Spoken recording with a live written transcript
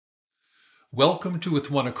Welcome to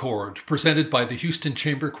With One Accord, presented by the Houston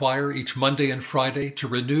Chamber Choir each Monday and Friday to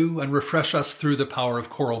renew and refresh us through the power of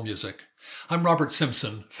choral music. I'm Robert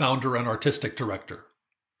Simpson, founder and artistic director.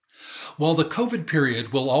 While the COVID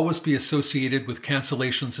period will always be associated with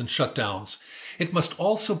cancellations and shutdowns, it must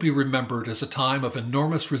also be remembered as a time of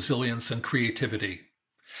enormous resilience and creativity.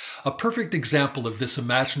 A perfect example of this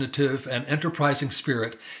imaginative and enterprising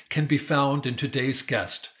spirit can be found in today's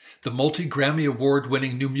guest, the multi-Grammy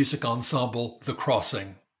Award-winning new music ensemble, The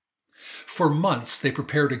Crossing. For months, they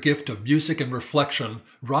prepared a gift of music and reflection,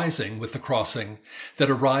 rising with The Crossing,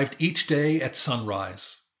 that arrived each day at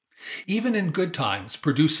sunrise. Even in good times,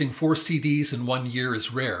 producing 4 CDs in 1 year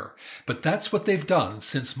is rare, but that's what they've done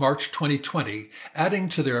since March 2020, adding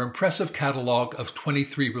to their impressive catalog of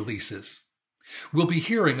 23 releases. We'll be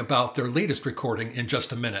hearing about their latest recording in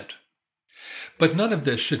just a minute. But none of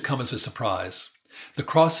this should come as a surprise. The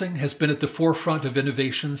Crossing has been at the forefront of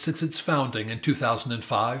innovation since its founding in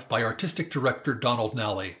 2005 by artistic director Donald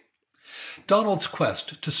Nally. Donald's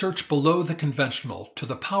quest to search below the conventional to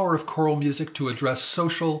the power of choral music to address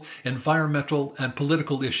social, environmental, and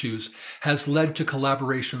political issues has led to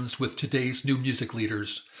collaborations with today's new music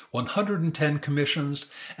leaders, 110 commissions,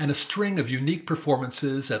 and a string of unique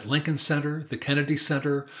performances at Lincoln Center, the Kennedy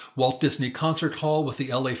Center, Walt Disney Concert Hall with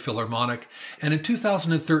the LA Philharmonic, and in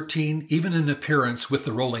 2013, even an appearance with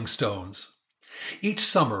the Rolling Stones. Each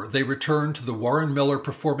summer, they return to the Warren Miller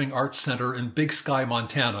Performing Arts Center in Big Sky,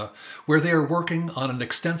 Montana, where they are working on an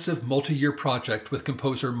extensive multi-year project with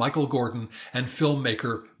composer Michael Gordon and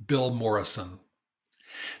filmmaker Bill Morrison.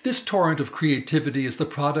 This torrent of creativity is the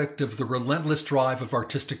product of the relentless drive of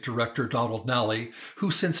artistic director Donald Nally, who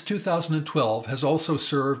since 2012 has also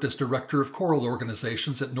served as director of choral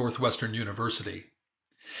organizations at Northwestern University.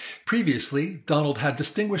 Previously, Donald had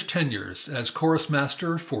distinguished tenures as chorus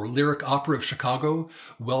master for Lyric Opera of Chicago,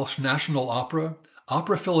 Welsh National Opera,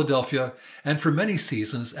 Opera Philadelphia, and for many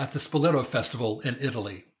seasons at the Spoleto Festival in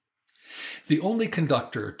Italy. The only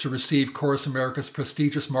conductor to receive Chorus America's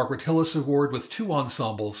prestigious Margaret Hillis Award with 2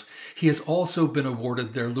 ensembles, he has also been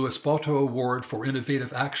awarded their Louis Botto Award for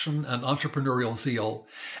Innovative Action and Entrepreneurial Zeal,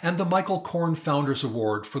 and the Michael Korn Founders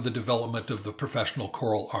Award for the development of the professional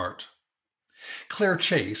choral art. Claire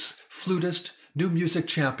Chase, flutist, new music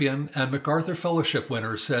champion, and MacArthur Fellowship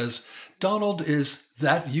winner, says Donald is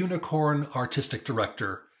that unicorn artistic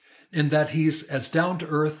director, in that he's as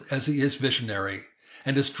down-to-earth as he is visionary,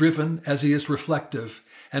 and as driven as he is reflective,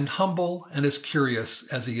 and humble and as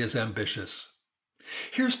curious as he is ambitious.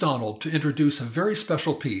 Here's Donald to introduce a very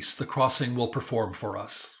special piece The Crossing will perform for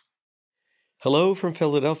us. Hello from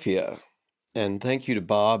Philadelphia, and thank you to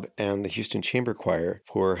Bob and the Houston Chamber Choir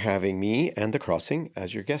for having me and The Crossing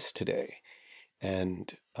as your guests today.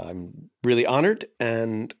 And I'm really honored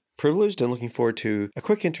and privileged and looking forward to a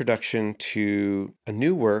quick introduction to a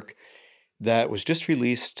new work that was just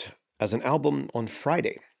released as an album on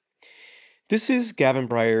Friday. This is Gavin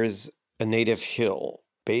Breyer's A Native Hill,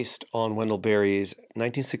 based on Wendell Berry's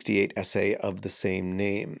 1968 essay of the same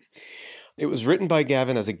name. It was written by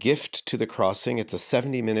Gavin as a gift to The Crossing. It's a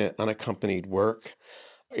 70-minute unaccompanied work.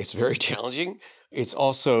 It's very challenging. It's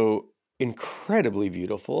also incredibly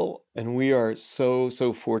beautiful, and we are so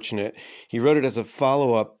fortunate. He wrote it as a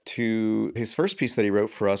follow-up to his first piece that he wrote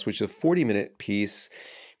for us, which is a 40-minute piece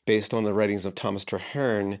based on the writings of Thomas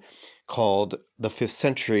Traherne called The Fifth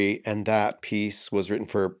Century, and that piece was written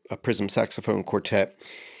for a Prism saxophone quartet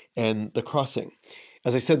and The Crossing.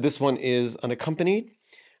 As I said, this one is unaccompanied,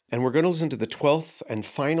 and we're going to listen to the 12th and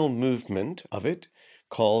final movement of it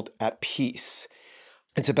called At Peace.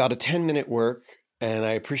 It's about a 10-minute work, and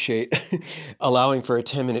I appreciate allowing for a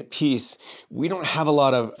 10-minute piece. We don't have a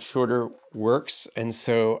lot of shorter works, and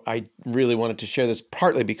so I really wanted to share this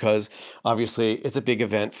partly because obviously it's a big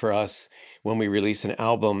event for us when we release an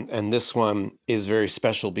album, and this one is very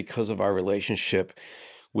special because of our relationship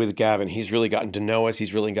with Gavin. He's really gotten to know us.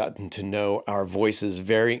 He's really gotten to know our voices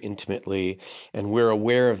very intimately, and we're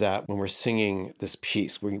aware of that when we're singing this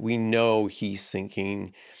piece. We know he's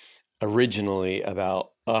thinking originally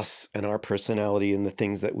about us and our personality and the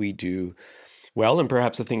things that we do well, and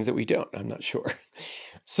perhaps the things that we don't. I'm not sure.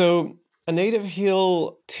 So A Native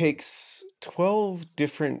Hill takes 12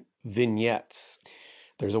 different vignettes.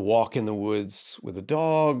 There's a walk in the woods with a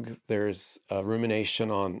dog. There's a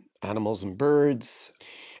rumination on animals and birds.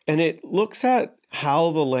 And it looks at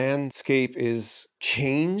how the landscape is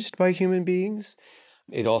changed by human beings.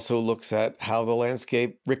 It also looks at how the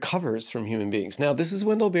landscape recovers from human beings. Now, this is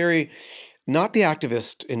Wendell Berry Not the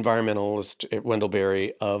activist environmentalist Wendell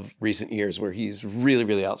Berry of recent years, where he's really,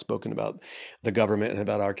 really outspoken about the government and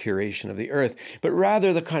about our curation of the earth, but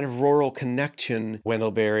rather the kind of rural connection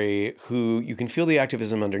Wendell Berry, who you can feel the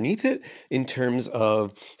activism underneath it in terms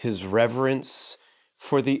of his reverence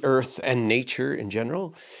for the earth and nature in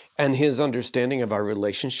general, and his understanding of our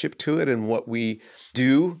relationship to it and what we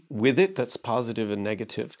do with it that's positive and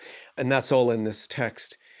negative. And that's all in this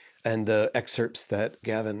text and the excerpts that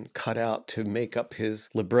Gavin cut out to make up his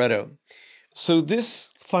libretto. So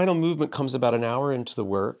this final movement comes about an hour into the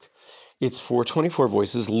work. It's for 24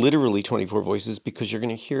 voices, literally 24 voices, because you're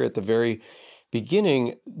going to hear at the very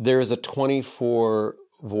beginning, there is a 24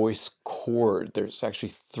 voice chord. There's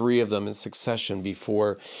actually 3 of them in succession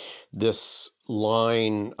before this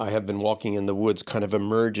line, "I have been walking in the woods," kind of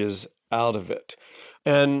emerges out of it.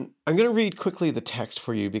 And I'm going to read quickly the text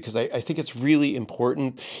for you because I think it's really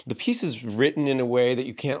important. The piece is written in a way that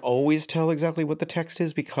you can't always tell exactly what the text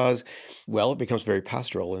is because, well, it becomes very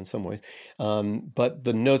pastoral in some ways. But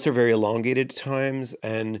the notes are very elongated at times,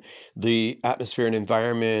 and the atmosphere and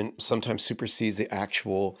environment sometimes supersedes the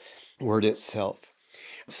actual word itself.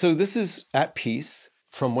 So this is At Peace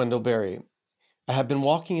from Wendell Berry. "I have been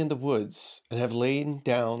walking in the woods and have lain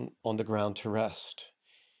down on the ground to rest.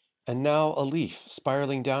 And now a leaf,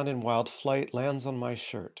 spiraling down in wild flight, lands on my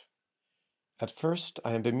shirt. At first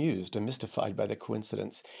I am bemused and mystified by the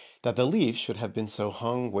coincidence that the leaf should have been so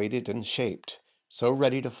hung, weighted, and shaped, so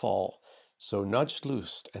ready to fall, so nudged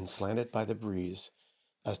loose and slanted by the breeze,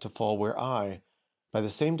 as to fall where I, by the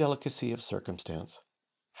same delicacy of circumstance,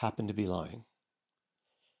 happen to be lying.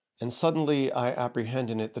 And suddenly I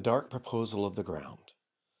apprehend in it the dark proposal of the ground.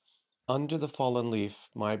 Under the fallen leaf,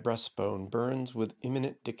 my breastbone burns with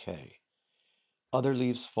imminent decay. Other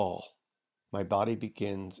leaves fall. My body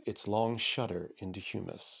begins its long shudder into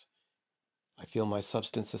humus. I feel my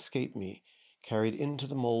substance escape me, carried into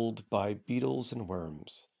the mold by beetles and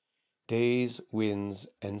worms. Days, winds,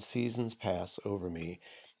 and seasons pass over me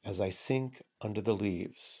as I sink under the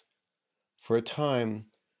leaves. For a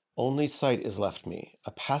time, only sight is left me,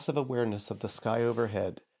 a passive awareness of the sky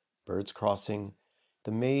overhead, birds crossing,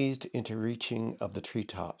 the mazed interreaching of the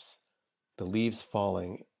treetops, the leaves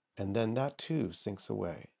falling, and then that too sinks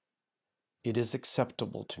away. It is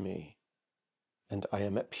acceptable to me, and I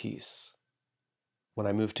am at peace. When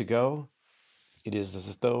I move to go, it is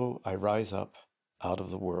as though I rise up out of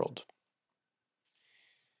the world."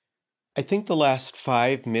 I think the last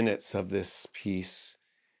 5 minutes of this piece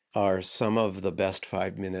are some of the best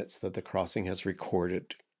 5 minutes that The Crossing has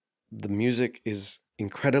recorded. The music is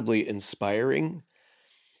incredibly inspiring,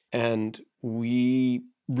 and we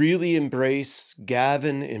really embrace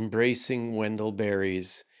Gavin embracing Wendell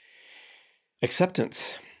Berry's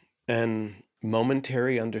acceptance and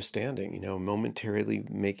momentary understanding, momentarily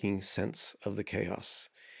making sense of the chaos.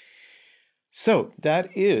 So that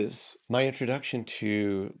is my introduction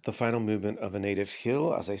to the final movement of A Native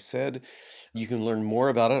Hill. As I said, you can learn more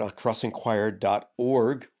about it at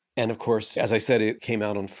crossingchoir.org. And of course, as I said, it came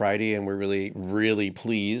out on Friday, and we're really, really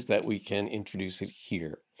pleased that we can introduce it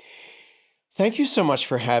here. Thank you so much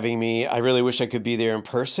for having me. I really wish I could be there in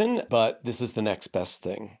person, but this is the next best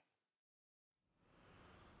thing.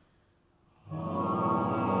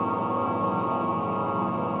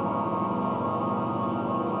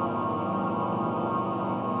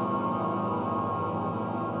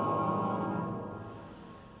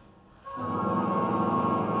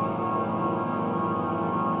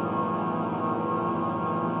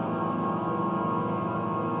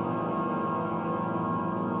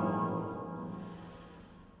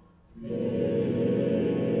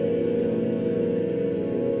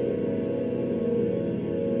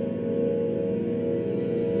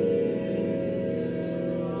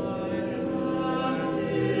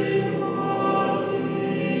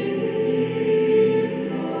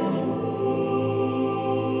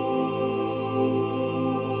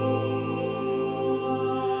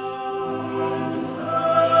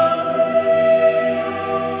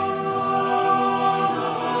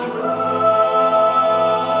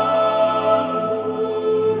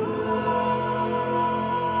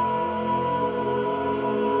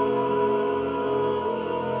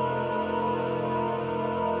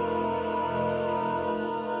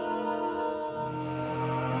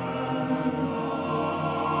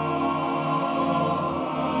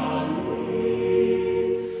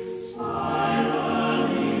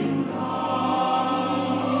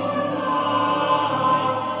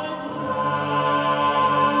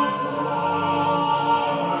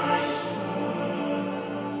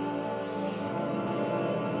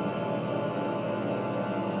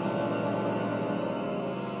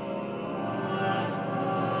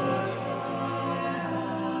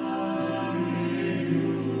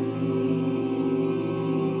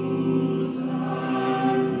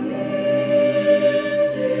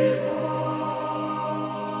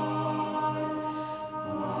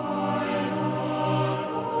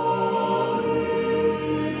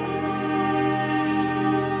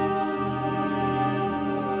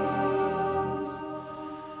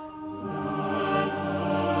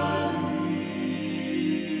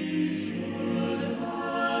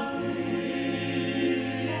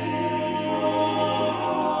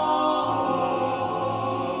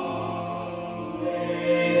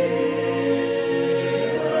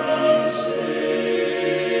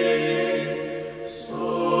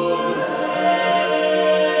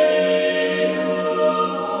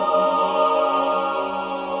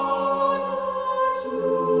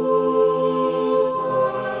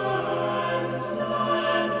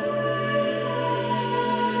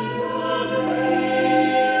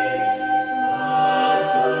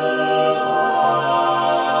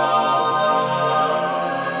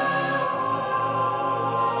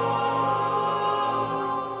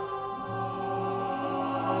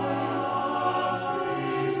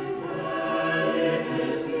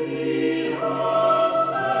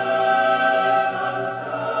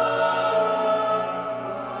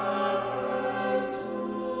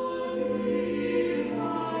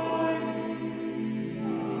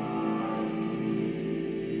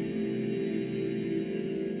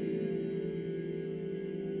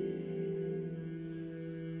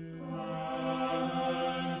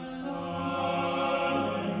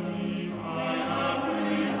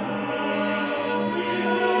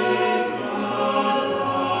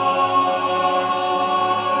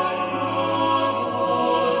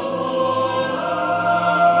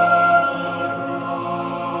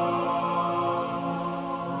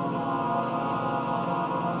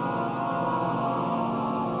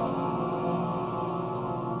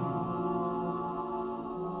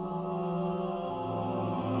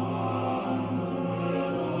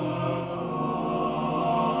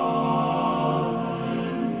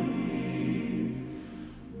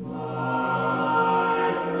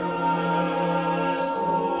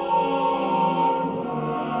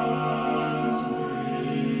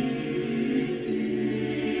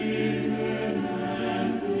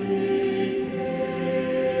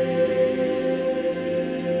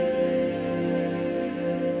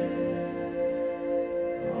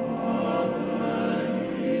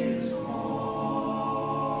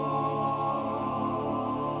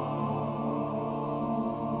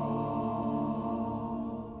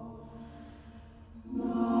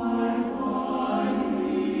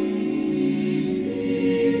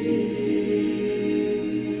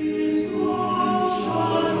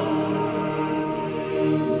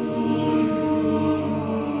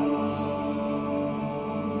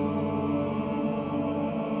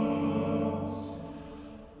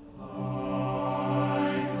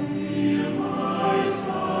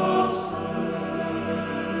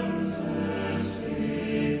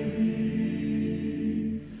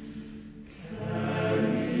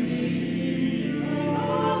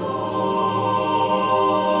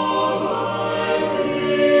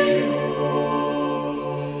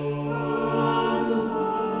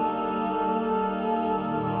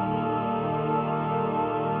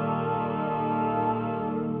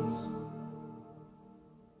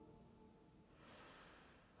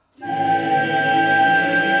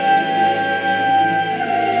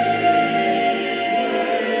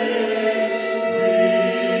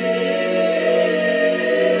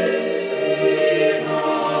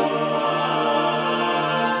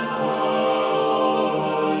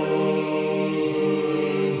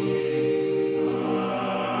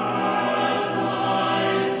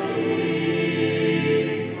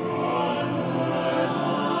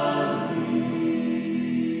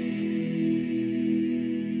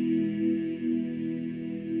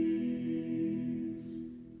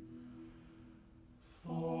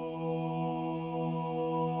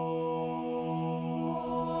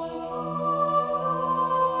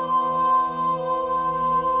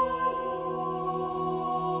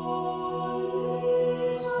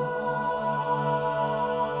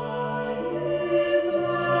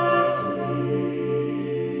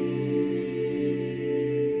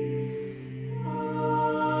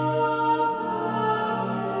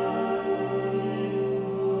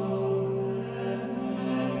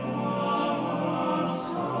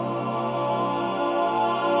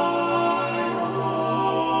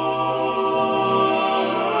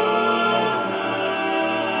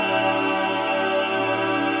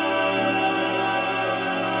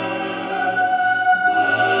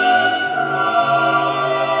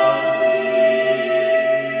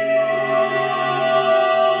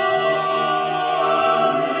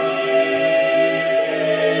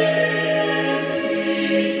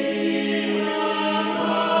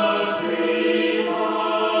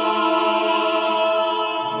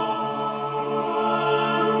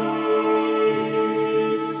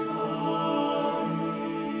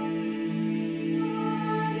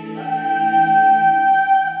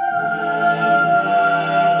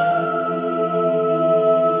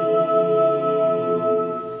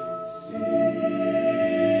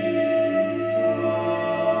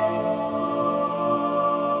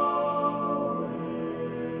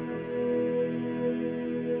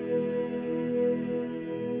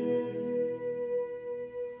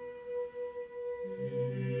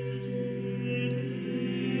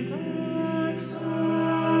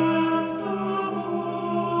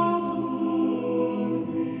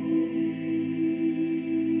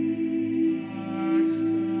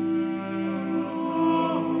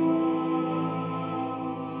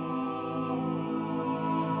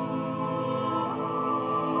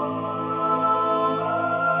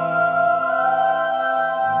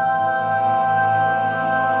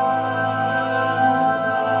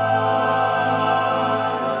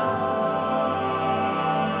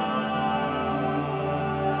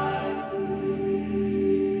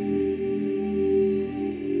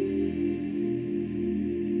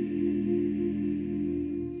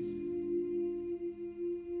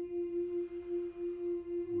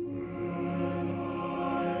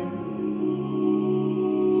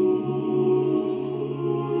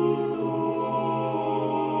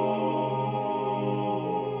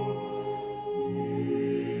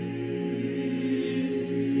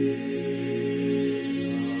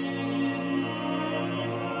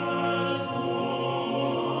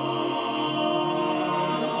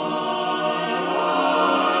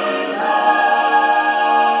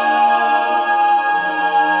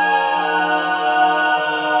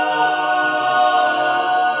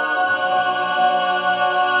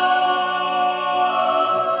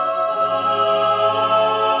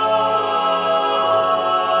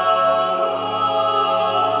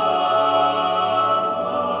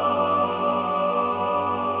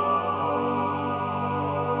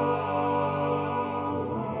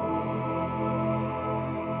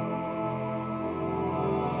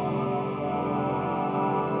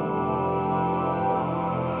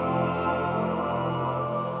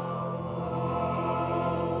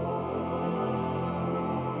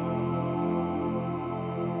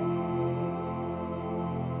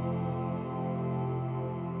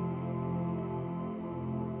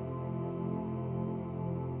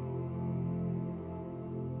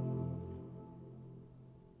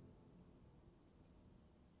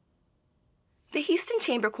 The Houston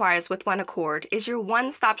Chamber Choirs with One Accord is your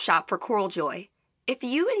one-stop shop for choral joy. If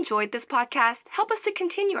you enjoyed this podcast, help us to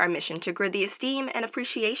continue our mission to grow the esteem and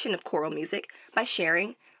appreciation of choral music by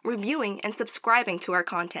sharing, reviewing, and subscribing to our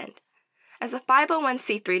content. As a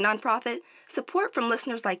 501c3 nonprofit, support from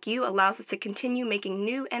listeners like you allows us to continue making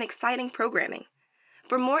new and exciting programming.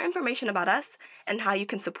 For more information about us and how you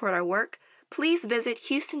can support our work, please visit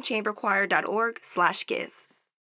HoustonChamberChoir.org/give.